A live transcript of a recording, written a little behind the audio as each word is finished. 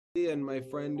And my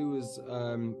friend who was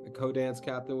a co-dance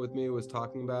captain with me was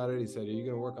talking about it. He said, "Are you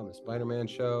going to work on the Spider-Man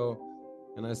show?"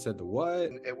 And I said, "The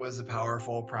what?" It was a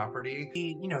powerful property.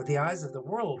 The eyes of the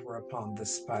world were upon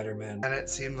this Spider-Man. And it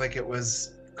seemed like it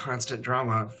was constant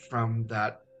drama from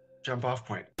that jump off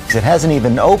point. It hasn't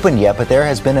even opened yet, but there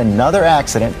has been another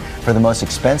accident for the most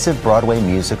expensive Broadway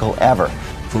musical ever.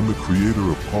 From the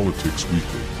creator of Politics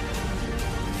Weekly.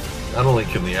 Not only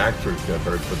can the actors get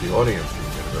hurt, but the audience can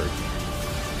get hurt.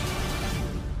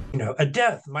 A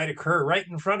death might occur right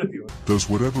in front of you. Does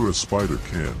whatever a spider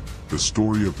can, the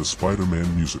story of the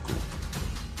Spider-Man musical.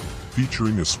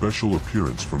 Featuring a special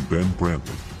appearance from Ben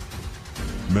Brantley.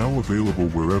 Now available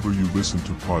wherever you listen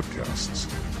to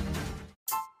podcasts.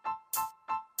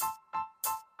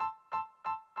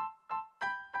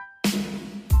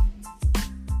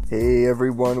 Hey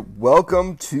everyone,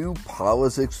 welcome to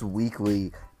Politics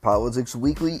Weekly. Politics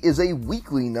Weekly is a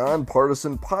weekly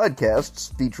nonpartisan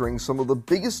podcast featuring some of the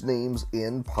biggest names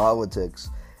in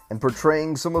politics and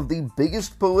portraying some of the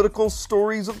biggest political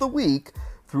stories of the week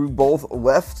through both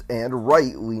left and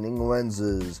right-leaning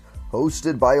lenses.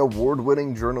 Hosted by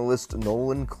award-winning journalist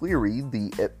Nolan Cleary,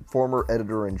 the former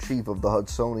editor-in-chief of the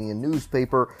Hudsonian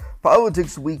newspaper,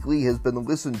 Politics Weekly has been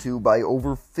listened to by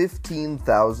over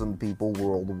 15,000 people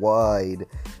worldwide.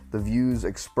 The views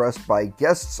expressed by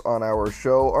guests on our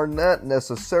show are not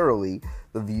necessarily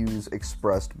the views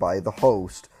expressed by the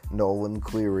host, Nolan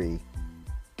Cleary.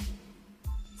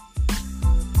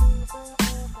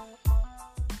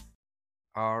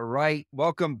 All right,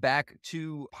 welcome back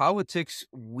to Politics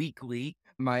Weekly.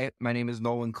 My name is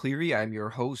Nolan Cleary. I'm your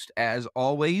host as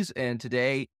always, and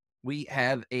today we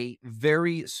have a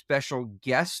very special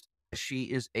guest. She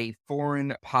is a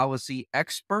foreign policy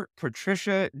expert,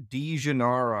 Patricia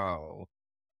DeGennaro.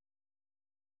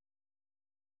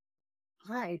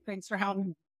 Hi, thanks for having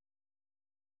me.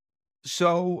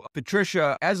 So,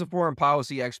 Patricia, as a foreign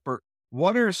policy expert,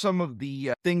 what are some of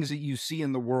the things that you see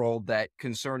in the world that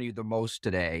concern you the most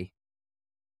today?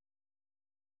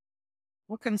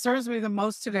 What concerns me the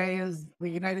most today is the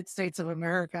United States of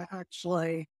America,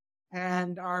 actually,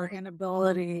 and our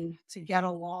inability to get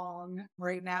along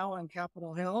right now on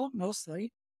Capitol Hill,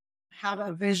 mostly. Have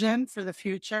a vision for the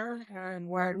future and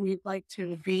where we'd like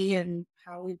to be and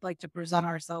how we'd like to present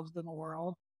ourselves in the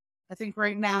world. I think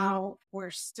right now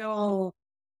we're still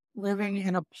living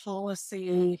in a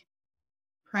policy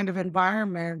kind of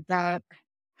environment that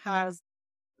has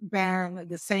been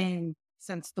the same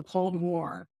since the Cold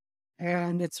War.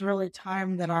 And it's really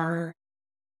time that our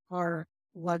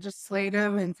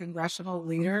legislative and congressional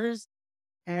leaders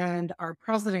and our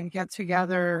president get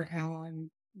together and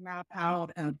map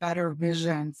out a better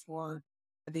vision for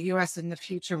the U.S. in the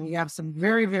future. We have some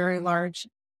very, very large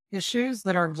issues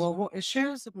that are global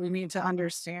issues. We need to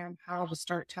understand how to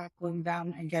start tackling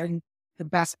them and getting the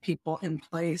best people in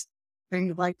place.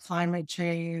 Things like climate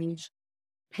change,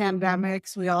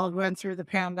 pandemics. We all went through the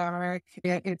pandemic.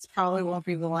 It's probably won't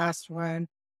be the last one.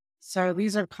 So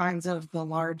these are kinds of the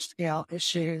large scale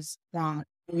issues that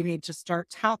we need to start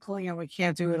tackling, and we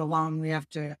can't do it alone. We have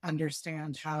to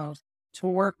understand how to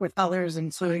work with others,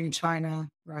 including China,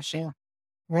 Russia,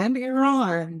 and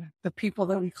Iran, the people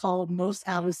that we call most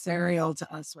adversarial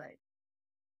to us right.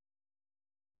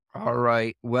 All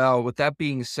right. Well, with that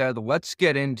being said, let's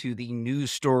get into the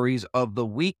news stories of the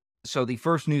week. So the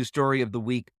first news story of the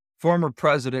week, former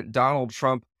President Donald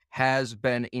Trump has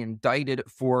been indicted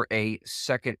for a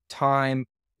second time.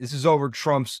 This is over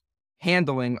Trump's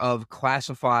handling of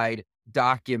classified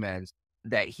documents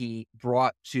that he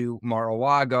brought to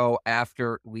Mar-a-Lago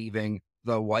after leaving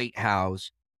the White House.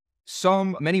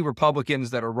 Many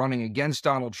Republicans that are running against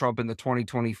Donald Trump in the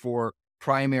 2024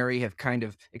 primary have kind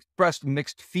of expressed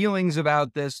mixed feelings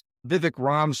about this. Vivek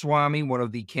Ramaswamy, one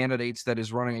of the candidates that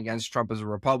is running against Trump as a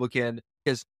Republican,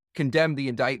 has condemned the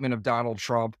indictment of Donald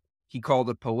Trump. He called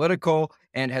it political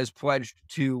and has pledged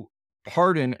to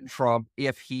pardon Trump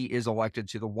if he is elected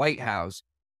to the White House.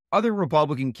 Other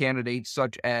Republican candidates,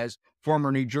 such as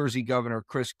former New Jersey Governor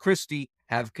Chris Christie,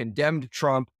 have condemned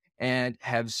Trump and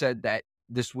have said that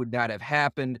this would not have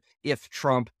happened if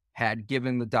Trump had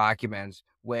given the documents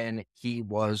when he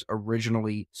was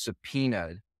originally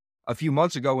subpoenaed. A few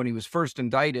months ago, when he was first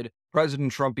indicted,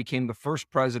 President Trump became the first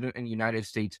president in United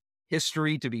States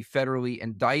history to be federally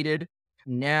indicted.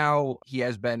 Now he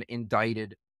has been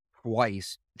indicted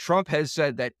twice. Trump has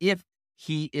said that if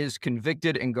he is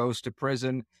convicted and goes to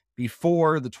prison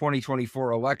before the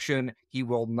 2024 election, he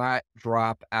will not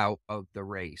drop out of the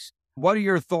race. What are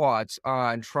your thoughts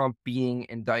on Trump being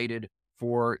indicted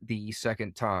for the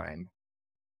second time?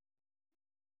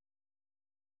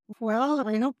 Well,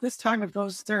 I hope this time it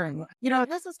goes through.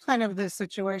 This is kind of the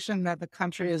situation that the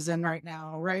country is in right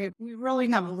now, right? We really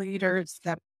have leaders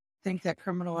that think that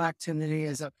criminal activity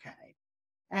is okay.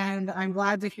 And I'm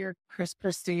glad to hear Chris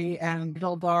Christie and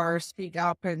Bill Barr speak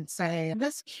up and say,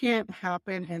 this can't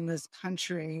happen in this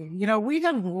country. We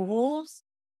have rules.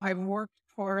 I've worked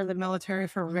for the military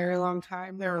for a very long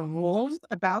time. There are rules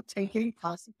about taking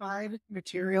classified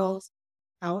materials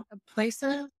out of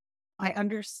places. I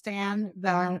understand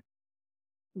that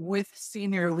with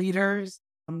senior leaders,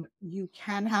 you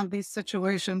can have these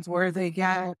situations where they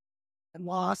get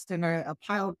lost in a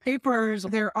pile of papers.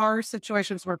 There are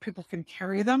situations where people can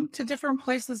carry them to different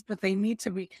places, but they need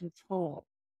to be controlled.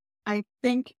 I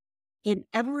think in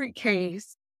every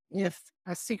case, if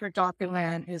a secret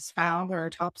document is found or a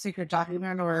top secret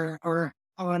document or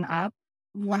on up,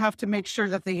 we'll have to make sure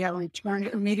that they get returned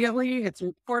immediately. It's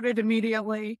reported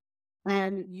immediately,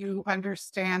 and you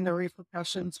understand the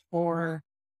repercussions for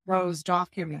those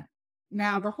documents.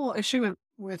 Now, the whole issue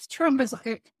with Trump is,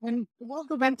 and we'll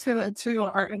go back to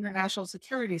our international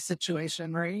security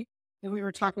situation, right? That we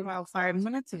were talking about 5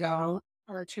 minutes ago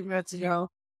or 2 minutes ago.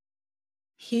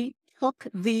 He took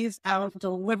these out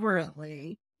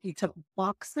deliberately. He took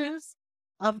boxes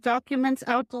of documents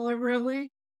out deliberately.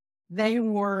 They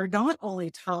were not only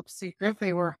top secret,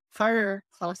 they were higher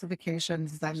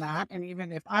classifications than that. And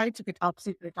even if I took a top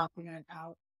secret document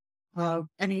out of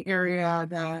any area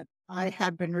that I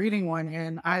had been reading one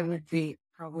in, I would be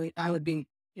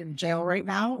in jail right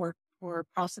now or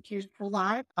prosecuted for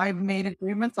life. I've made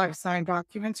agreements, I've signed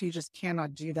documents. You just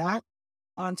cannot do that.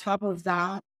 On top of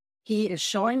that, he is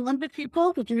showing them to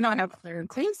people who do not have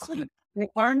clearances. They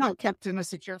are not kept in a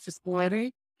secure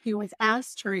facility. He was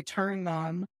asked to return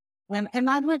them. And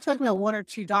I'm not talking about 1 or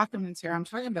 2 documents here. I'm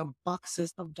talking about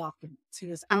boxes of documents. He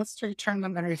was asked to return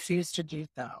them and refused to do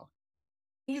so.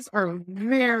 These are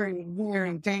very,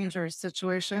 very dangerous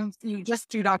situations. You just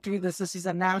do not do this. This is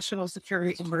a national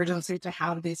security emergency to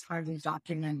have these kinds of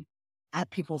documents at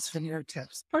people's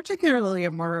fingertips, particularly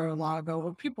in Mar-a-Lago,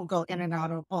 where people go in and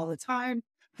out of all the time.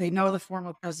 They know the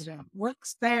former president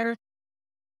works there.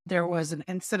 There was an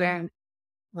incident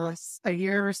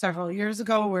several years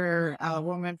ago where a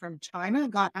woman from China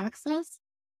got access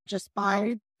just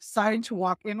by deciding to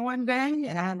walk in one day,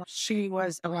 and she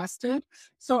was arrested.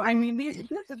 So, I mean,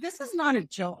 this is not a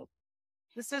joke.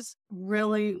 This is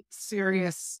really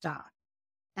serious stuff.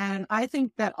 And I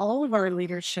think that all of our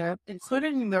leadership,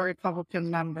 including the Republican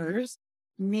members,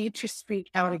 need to speak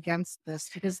out against this,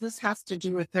 because this has to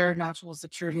do with their national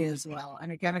security as well.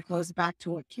 And again, it goes back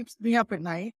to what keeps me up at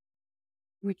night.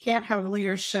 We can't have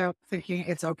leadership thinking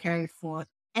it's okay for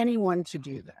anyone to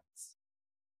do this.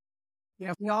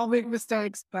 We all make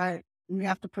mistakes, but we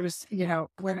have to put us,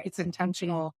 when it's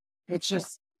intentional, it's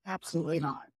just absolutely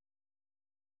not.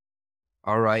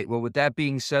 All right. Well, with that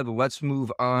being said, let's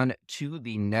move on to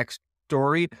the next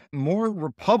story. More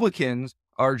Republicans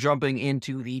are jumping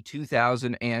into the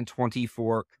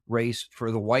 2024 race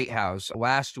for the White House.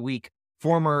 Last week,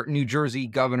 former New Jersey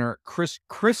Governor Chris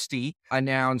Christie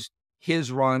announced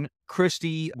his run.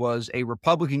 Christie was a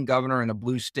Republican governor in a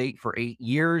blue state for 8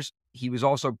 years. He was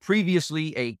also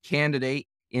previously a candidate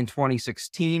in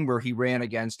 2016, where he ran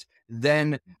against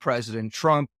then President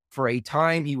Trump. For a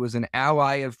time, he was an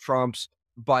ally of Trump's,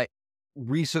 but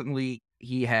recently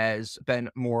he has been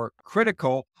more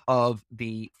critical of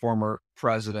the former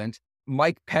president.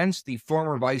 Mike Pence, the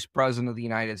former vice president of the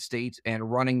United States and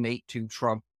running mate to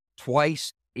Trump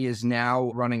twice, is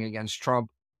now running against Trump.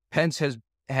 Pence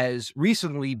has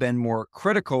recently been more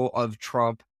critical of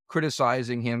Trump,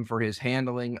 criticizing him for his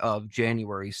handling of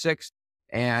January 6th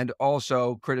and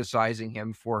also criticizing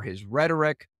him for his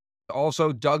rhetoric.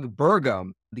 Also, Doug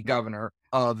Burgum, the governor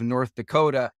of North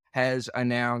Dakota, has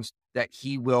announced that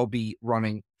he will be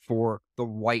running for the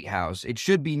White House. It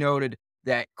should be noted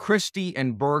that Christie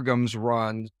and Burgum's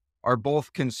runs are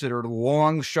both considered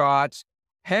long shots.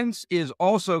 Pence is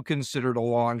also considered a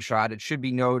long shot. It should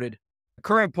be noted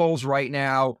current polls right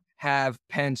now have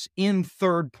Pence in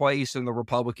 3rd place in the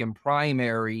Republican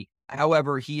primary.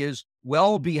 However, he is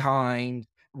well behind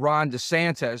Ron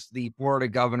DeSantis, the Florida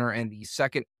governor, and the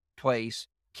 2nd place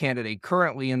candidate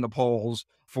currently in the polls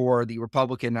for the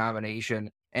Republican nomination,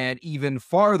 and even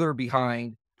farther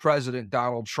behind President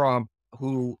Donald Trump,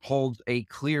 who holds a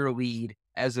clear lead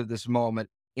as of this moment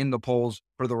in the polls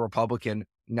for the Republican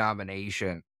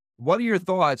nomination. What are your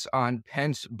thoughts on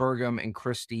Pence, Burgum, and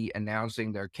Christie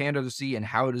announcing their candidacy, and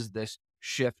how does this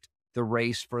shift the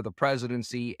race for the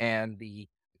presidency and the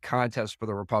contest for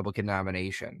the Republican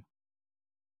nomination?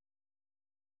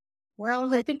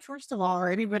 Well, I think, first of all,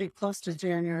 anybody close to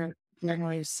January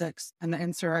 6th and the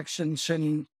insurrection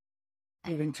shouldn't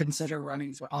even consider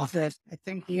running for office. I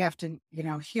think we have to,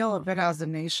 heal a bit as a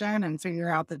nation and figure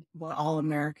out that we're all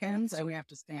Americans and we have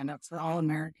to stand up for all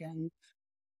Americans.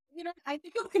 I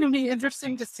think it's going to be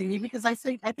interesting to see because I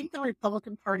think the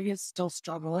Republican Party is still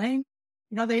struggling.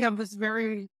 They have this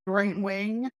very right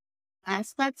wing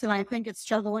aspect, and I think it's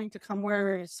struggling to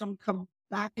come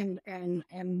back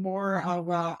and more of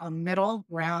a middle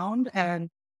ground and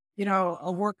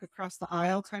a work across the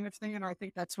aisle kind of thing. And I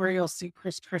think that's where you'll see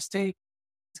Chris Christie's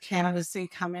candidacy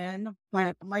come in.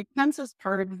 But Mike Pence is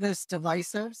part of this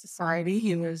divisive society.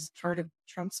 He was part of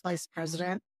Trump's vice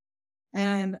president,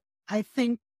 and I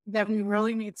think that we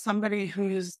really need somebody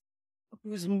who's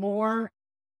more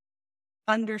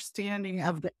understanding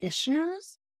of the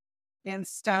issues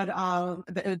instead of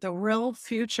the real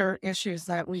future issues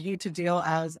that we need to deal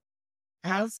as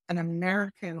an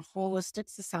American holistic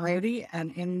society.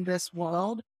 And in this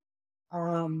world, we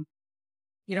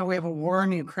have a war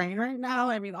in Ukraine right now.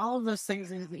 I mean, all of those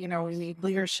things, we need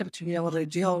leadership to be able to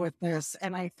deal with this.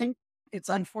 And I think it's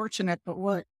unfortunate, but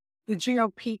what the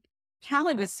GOP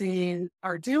candidacy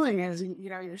are doing is,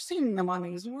 you're seeing them on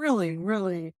these really,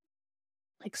 really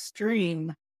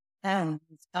extreme ends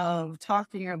of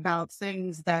talking about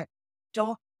things that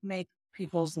don't make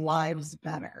people's lives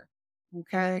better.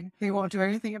 Okay. They won't do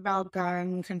anything about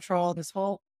gun control. This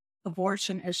whole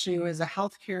abortion issue is a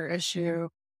healthcare issue.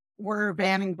 We're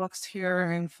banning books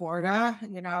here in Florida,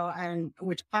 and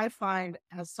which I find,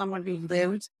 as someone who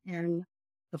lived in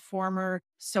the former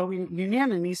Soviet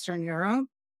Union and Eastern Europe,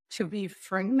 to be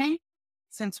framing,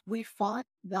 since we fought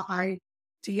the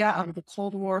idea of the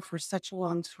Cold War for such a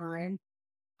long time.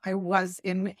 I was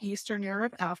in Eastern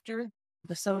Europe after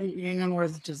the Soviet Union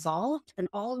was dissolved, and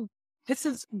all this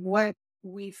is what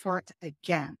we fought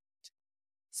against.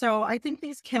 So I think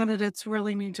these candidates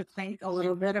really need to think a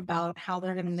little bit about how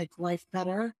they're going to make life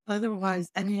better. Otherwise,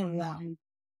 any of them,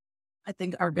 I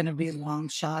think, are going to be long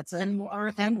shots. And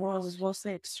our end world is, we'll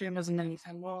say extremism,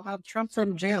 and we'll have Trump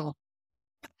in jail,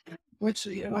 which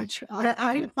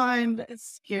I find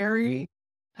scary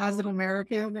as an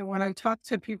American. And when I talk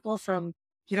to people from,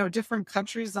 different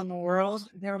countries in the world,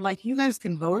 they're like, you guys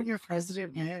can vote your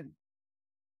president in.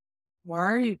 Why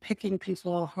are you picking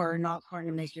people who are not going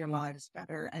to make your lives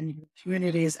better and your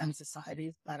communities and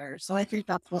societies better? So I think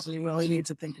that's what we really need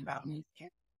to think about.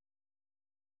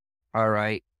 All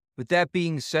right. With that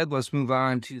being said, let's move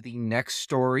on to the next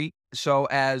story. So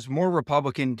as more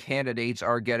Republican candidates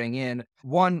are getting in,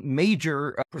 one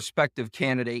major prospective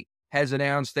candidate has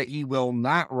announced that he will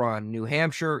not run. New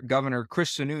Hampshire Governor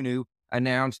Chris Sununu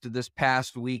announced this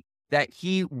past week that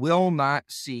he will not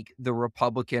seek the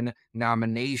Republican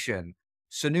nomination.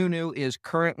 Sununu is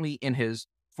currently in his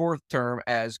fourth term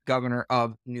as governor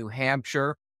of New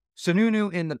Hampshire. Sununu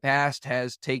in the past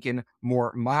has taken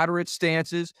more moderate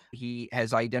stances. He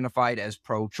has identified as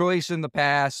pro-choice in the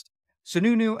past.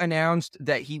 Sununu announced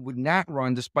that he would not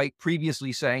run, despite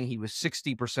previously saying he was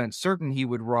 60% certain he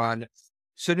would run.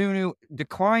 Sununu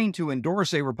declined to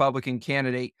endorse a Republican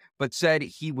candidate, but said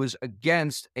he was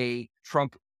against a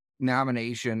Trump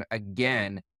nomination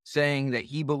again, saying that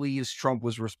he believes Trump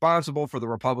was responsible for the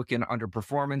Republican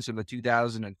underperformance in the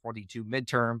 2022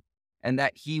 midterm, and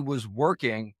that he was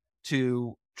working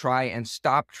to try and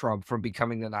stop Trump from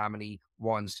becoming the nominee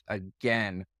once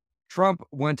again. Trump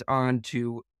went on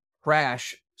to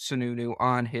crash Sununu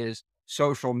on his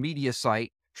social media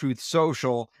site, Truth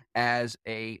Social, as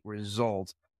a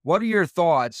result. What are your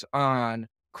thoughts on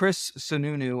Chris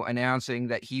Sununu announcing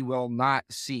that he will not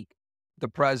seek the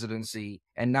presidency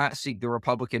and not seek the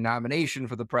Republican nomination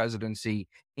for the presidency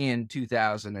in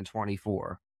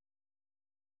 2024?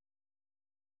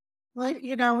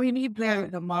 Well, we need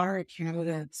the moderate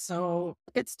candidates. So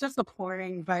it's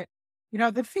disappointing, but,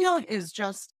 the field is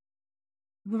just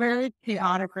very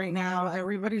chaotic right now.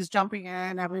 Everybody's jumping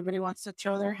in. Everybody wants to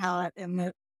throw their hat in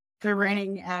the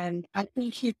ring. And I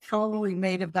think he totally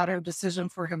made a better decision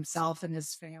for himself and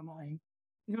his family.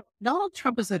 Donald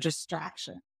Trump is a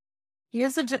distraction. He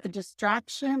is a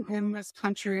distraction in this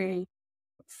country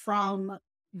from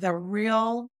the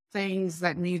real things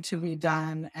that need to be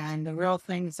done and the real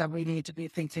things that we need to be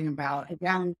thinking about.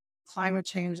 Again, climate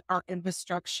change, our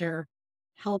infrastructure,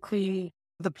 healthy,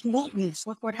 the pollutants.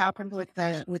 Look what happened with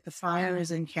the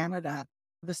fires in Canada,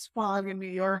 the smog in New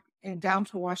York, and down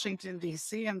to Washington,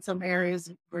 D.C. and some areas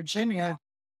in Virginia.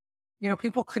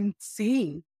 People couldn't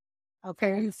see,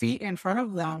 feet in front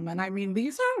of them. And I mean,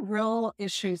 these are real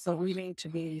issues that we need to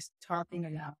be talking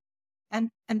about. And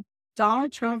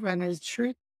Donald Trump and his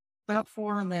truth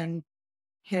platform and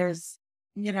his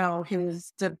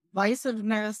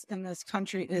divisiveness in this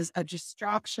country is a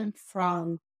distraction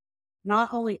from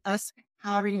not only us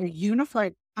having a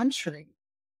unified country,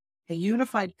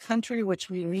 which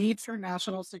we need for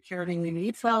national security, we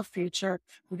need for our future,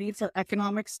 we need for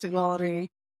economic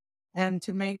stability, and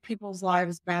to make people's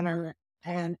lives better.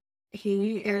 And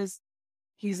he's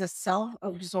a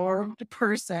self-absorbed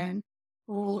person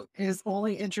who is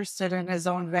only interested in his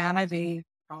own vanity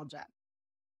project,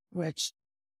 which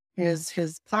is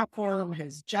his platform,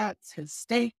 his jets, his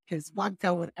steak, his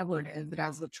vodka, whatever it is. It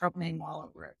has the Trump name all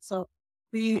over it. So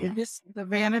the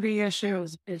vanity issue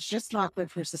is just not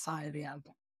good for society out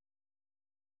there.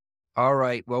 All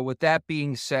right. Well, with that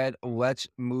being said, let's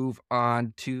move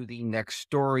on to the next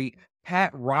story.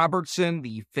 Pat Robertson,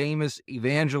 the famous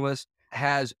evangelist,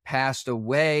 has passed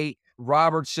away.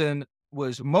 Robertson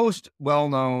was most well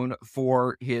known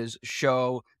for his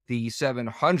show, The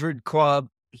 700 Club.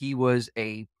 He was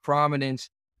a prominent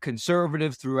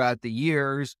conservative throughout the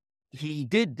years. He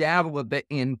did dabble a bit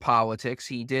in politics.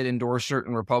 He did endorse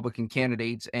certain Republican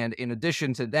candidates. And in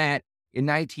addition to that, in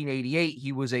 1988,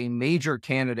 he was a major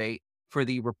candidate for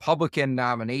the Republican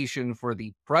nomination for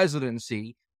the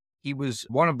presidency. He was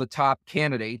one of the top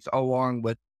candidates, along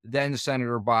with then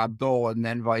Senator Bob Dole and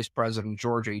then Vice President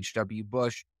George H.W.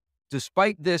 Bush.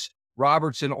 Despite this,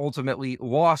 Robertson ultimately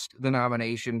lost the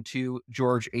nomination to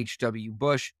George H.W.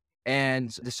 Bush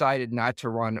and decided not to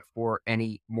run for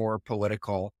any more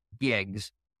political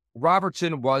gigs.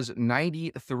 Robertson was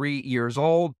 93 years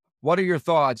old. What are your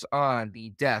thoughts on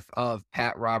the death of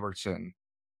Pat Robertson?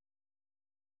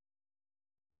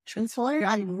 Truthfully,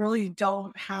 I really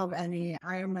don't have any.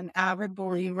 I am an avid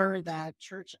believer that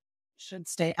church should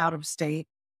stay out of state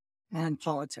and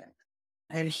politics.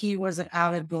 And he was an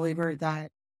avid believer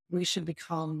that it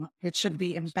should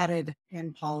be embedded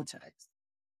in politics.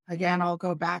 Again, I'll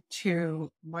go back to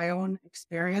my own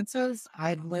experiences.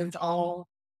 I've lived all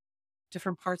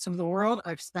different parts of the world.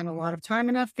 I've spent a lot of time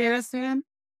in Afghanistan.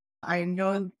 I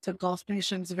know the Gulf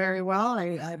nations very well.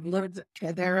 I've lived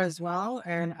there as well.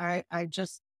 And I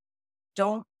just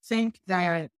don't think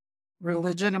that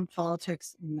religion and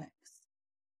politics mix.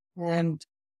 And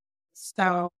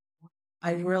so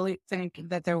I really think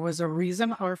that there was a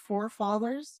reason our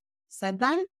forefathers said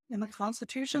that in the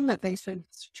Constitution, that they said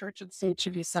church and state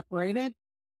should be separated.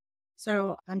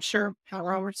 So I'm sure Pat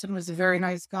Robertson was a very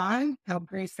nice guy, had a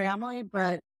great family,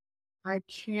 but I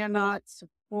cannot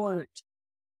support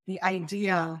the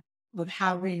idea of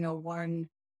having a one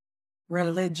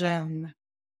religion,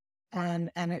 and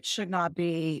it should not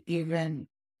be even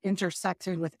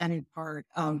intersected with any part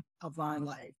of our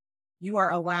life. You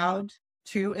are allowed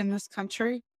to, in this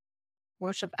country,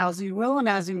 worship as you will and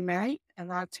as you may, and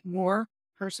that's your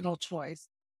personal choice,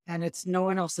 and it's no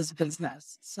one else's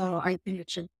business. So I think it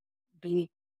should be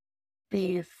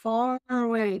far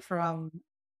away from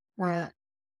the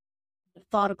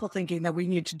methodical thinking that we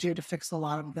need to do to fix a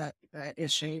lot of the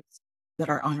issues that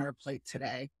are on our plate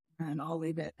today. And I'll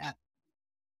leave it at.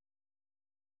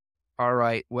 All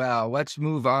right. Well, let's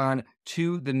move on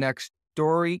to the next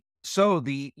story. So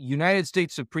the United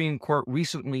States Supreme Court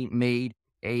recently made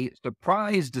a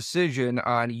surprise decision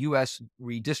on U.S.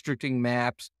 redistricting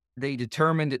maps. They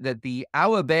determined that the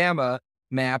Alabama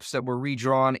maps that were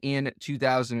redrawn in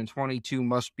 2022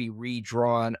 must be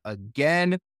redrawn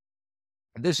again.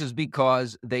 This is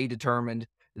because they determined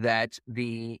that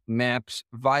the maps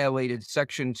violated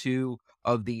Section 2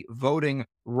 of the Voting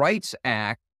Rights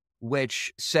Act,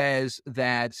 which says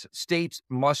that states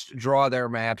must draw their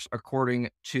maps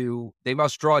they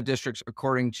must draw districts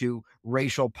according to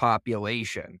racial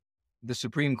population. The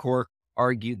Supreme Court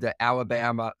argued that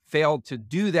Alabama failed to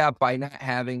do that by not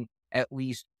having at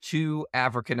least 2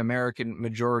 African-American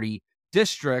majority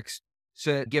districts,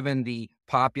 given the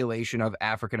population of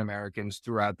African Americans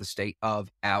throughout the state of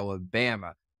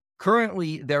Alabama.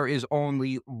 Currently, there is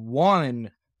only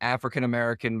 1 African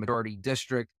American majority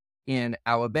district in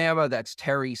Alabama. That's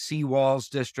Terry Sewall's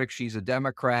district. She's a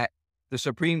Democrat. The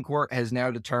Supreme Court has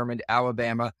now determined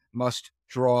Alabama must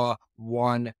draw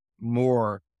 1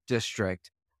 more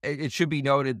district. It should be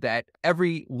noted that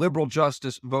every liberal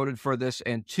justice voted for this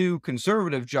and 2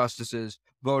 conservative justices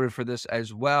voted for this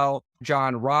as well.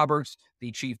 John Roberts,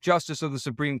 the Chief Justice of the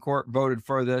Supreme Court, voted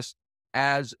for this,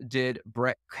 as did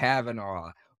Brett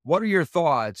Kavanaugh. What are your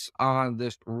thoughts on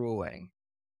this ruling?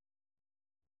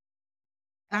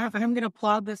 I'm going to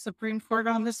applaud the Supreme Court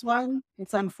on this one.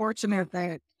 It's unfortunate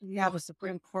that we have a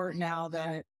Supreme Court now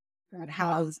that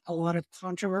has a lot of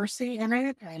controversy in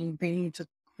it, and they need to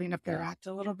clean up their act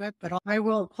a little bit. But I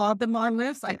will applaud them on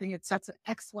this. I think it sets an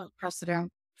excellent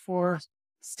precedent for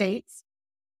states.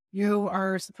 You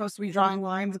are supposed to be drawing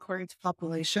lines according to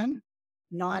population,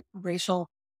 not racial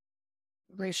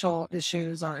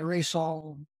issues or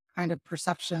racial kind of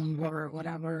perception or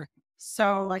whatever.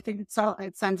 So I think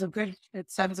it sends a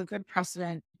good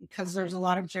precedent, because there's a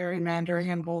lot of gerrymandering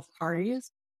in both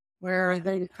parties, where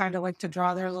they kind of like to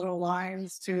draw their little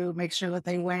lines to make sure that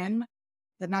they win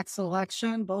the next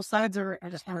election. Both sides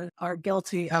are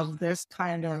guilty of this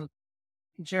kind of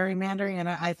gerrymandering, and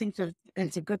I think that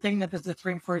it's a good thing that the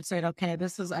Supreme Court said, okay,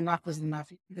 this is enough is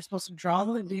enough. You're supposed to draw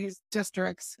these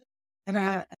districts in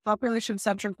a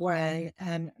population-centric way,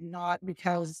 and not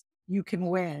because you can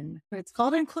win. It's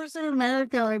called inclusive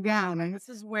America again, and this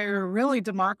is where really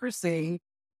democracy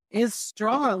is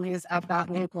strong, is at that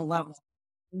local level.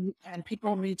 And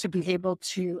people need to be able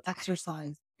to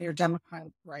exercise their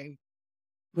democratic right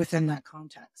within that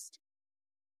context.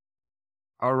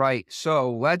 All right, so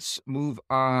let's move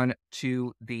on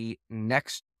to the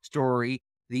next story.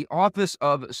 The Office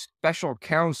of Special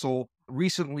Counsel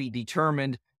recently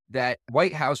determined that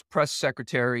White House Press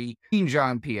Secretary Karine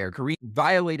Jean-Pierre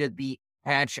violated the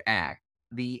Hatch Act.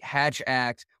 The Hatch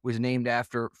Act was named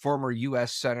after former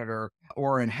U.S. Senator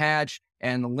Orrin Hatch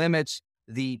and limits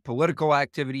the political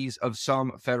activities of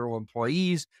some federal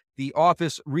employees. The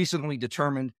office recently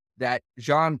determined that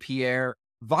Jean-Pierre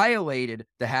violated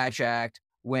the Hatch Act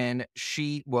when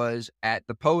she was at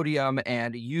the podium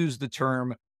and used the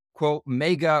term, quote,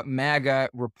 MAGA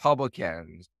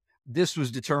Republicans. This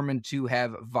was determined to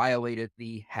have violated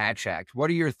the Hatch Act. What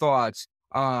are your thoughts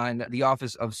on the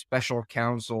Office of Special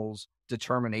Counsel's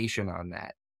determination on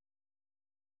that?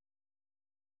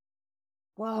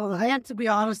 Well, I have to be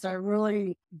honest, I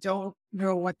really don't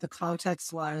know what the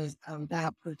context was of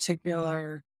that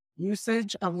particular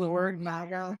usage of the word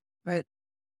MAGA, but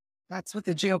that's what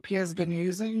the GOP has been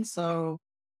using. So,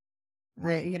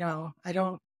 I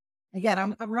don't. Again,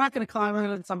 I'm not going to comment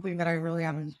on something that I really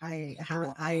haven't.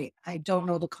 I don't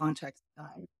know the context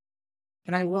behind.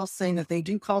 And I will say that they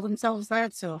do call themselves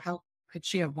that. So how could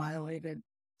she have violated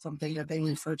something that they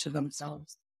refer to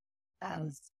themselves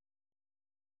as?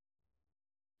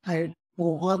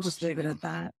 I'll just leave it at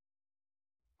that.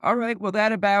 All right. Well,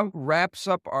 that about wraps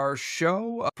up our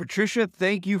show. Patricia,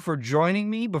 thank you for joining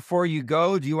me. Before you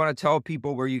go, do you want to tell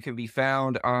people where you can be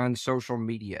found on social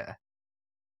media?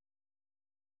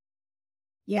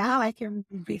 Yeah, I can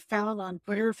be found on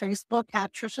Twitter, Facebook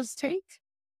at Trisha's Take.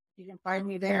 You can find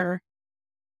me there.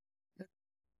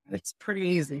 It's pretty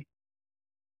easy.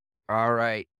 All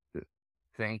right.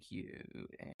 Thank you.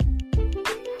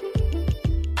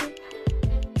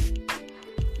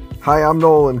 Hi, I'm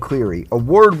Nolan Cleary,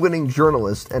 award-winning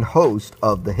journalist and host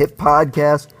of the hit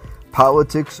podcast,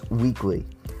 Politics Weekly.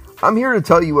 I'm here to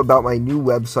tell you about my new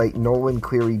website,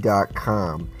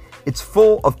 nolancleary.com. It's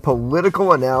full of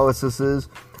political analyses,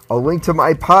 a link to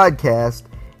my podcast,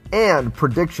 and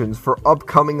predictions for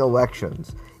upcoming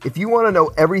elections. If you want to know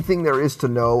everything there is to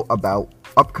know about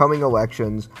upcoming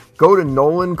elections, go to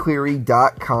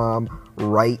nolancleary.com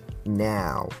right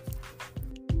now.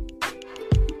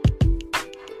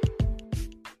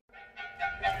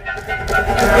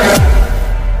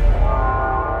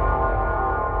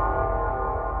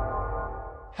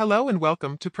 Hello and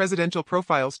welcome to Presidential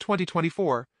Profiles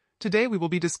 2024. Today we will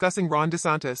be discussing Ron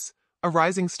DeSantis, a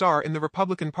rising star in the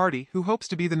Republican Party who hopes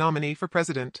to be the nominee for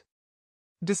president.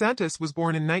 DeSantis was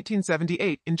born in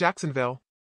 1978 in Jacksonville.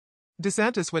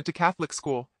 DeSantis went to Catholic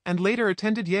school and later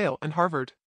attended Yale and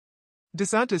Harvard.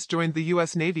 DeSantis joined the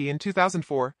U.S. Navy in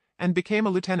 2004 and became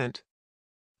a lieutenant.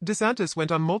 DeSantis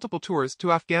went on multiple tours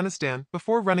to Afghanistan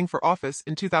before running for office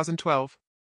in 2012.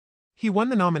 He won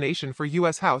the nomination for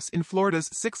U.S. House in Florida's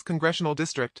 6th Congressional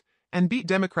District and beat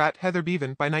Democrat Heather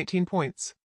Bevan by 19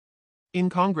 points. In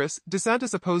Congress,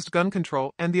 DeSantis opposed gun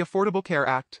control and the Affordable Care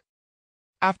Act.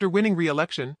 After winning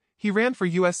re-election, he ran for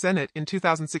U.S. Senate in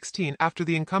 2016 after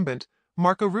the incumbent,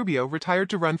 Marco Rubio, retired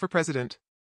to run for president.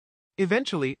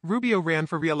 Eventually, Rubio ran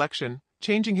for re-election,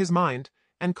 changing his mind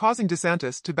and causing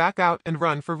DeSantis to back out and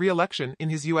run for re-election in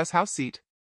his U.S. House seat.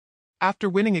 After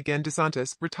winning again,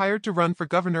 DeSantis retired to run for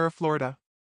governor of Florida.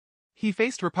 He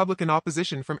faced Republican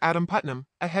opposition from Adam Putnam,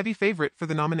 a heavy favorite for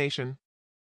the nomination.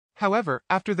 However,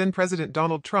 after then-President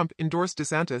Donald Trump endorsed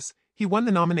DeSantis, he won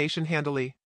the nomination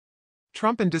handily.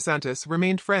 Trump and DeSantis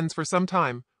remained friends for some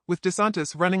time, with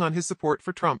DeSantis running on his support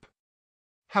for Trump.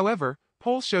 However,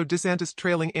 polls showed DeSantis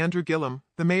trailing Andrew Gillum,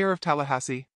 the mayor of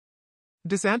Tallahassee.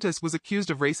 DeSantis was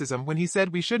accused of racism when he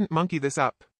said we shouldn't monkey this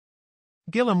up.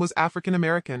 Gillum was African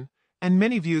American, and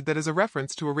many viewed that as a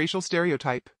reference to a racial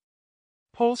stereotype.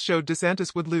 Polls showed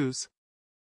DeSantis would lose.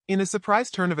 In a surprise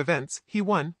turn of events, he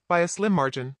won, by a slim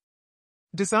margin.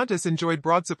 DeSantis enjoyed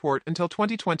broad support until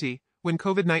 2020, when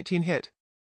COVID-19 hit.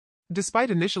 Despite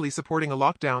initially supporting a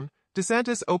lockdown,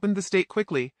 DeSantis opened the state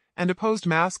quickly and opposed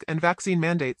mask and vaccine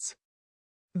mandates.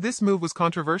 This move was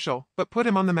controversial, but put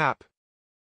him on the map.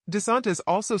 DeSantis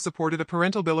also supported a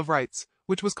parental bill of rights,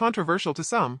 which was controversial to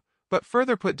some, but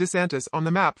further put DeSantis on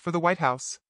the map for the White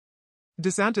House.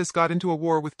 DeSantis got into a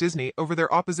war with Disney over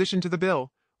their opposition to the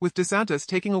bill, with DeSantis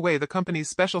taking away the company's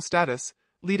special status,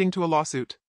 leading to a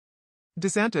lawsuit.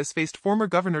 DeSantis faced former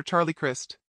Governor Charlie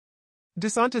Crist.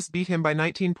 DeSantis beat him by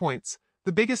 19 points,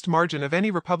 the biggest margin of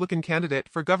any Republican candidate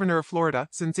for governor of Florida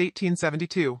since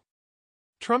 1872.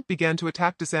 Trump began to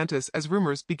attack DeSantis as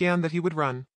rumors began that he would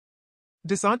run.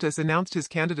 DeSantis announced his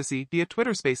candidacy via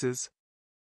Twitter Spaces.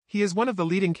 He is one of the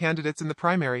leading candidates in the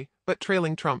primary, but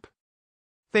trailing Trump.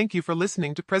 Thank you for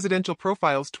listening to Presidential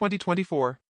Profiles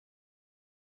 2024.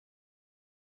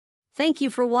 Thank you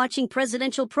for watching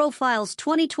Presidential Profiles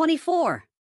 2024.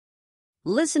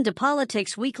 Listen to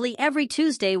Politics Weekly every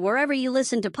Tuesday wherever you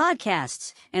listen to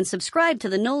podcasts, and subscribe to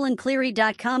the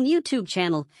NolanCleary.com YouTube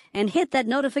channel and hit that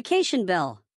notification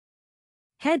bell.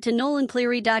 Head to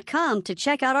NolanCleary.com to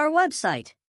check out our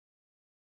website.